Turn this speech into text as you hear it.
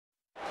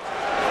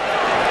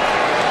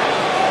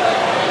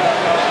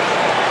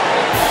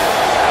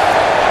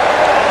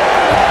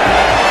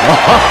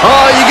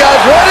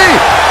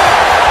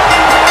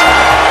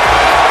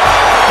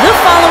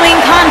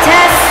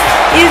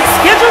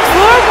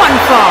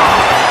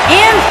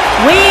And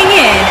weighing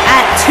in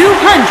at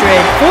 244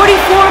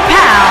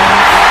 pounds,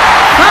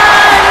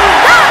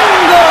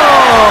 Fandango!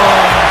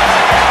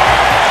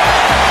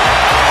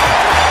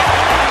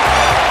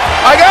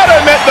 I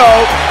gotta admit,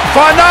 though,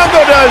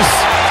 Fandango does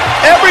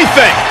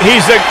everything.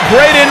 He's a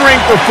great in-ring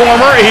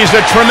performer. He's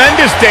a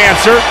tremendous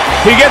dancer.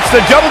 He gets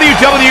the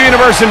WWE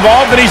Universe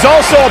involved, and he's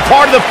also a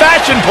part of the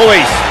fashion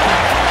police.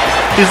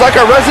 He's like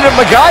a resident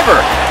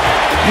MacGyver.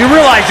 You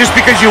realize just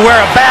because you wear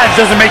a badge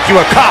doesn't make you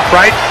a cop,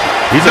 right?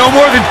 He's no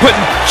more than putting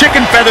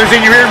chicken feathers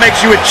in your ear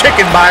makes you a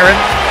chicken, Byron.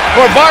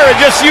 Or Byron,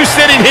 just you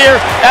sitting here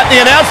at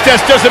the announce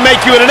desk doesn't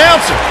make you an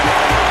announcer.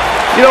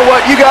 You know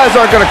what? You guys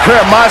aren't going to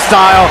cramp my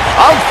style.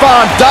 I'm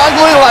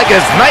Fandango like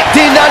it's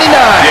 1999.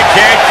 You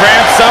can't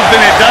cramp something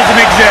that doesn't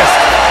exist.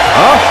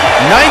 Huh?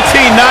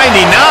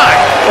 1999?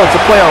 Well, it's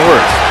a play on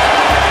words.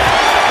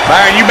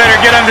 Byron, you better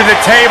get under the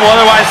table,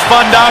 otherwise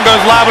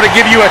Fandango's liable to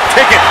give you a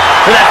ticket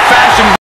for that fashion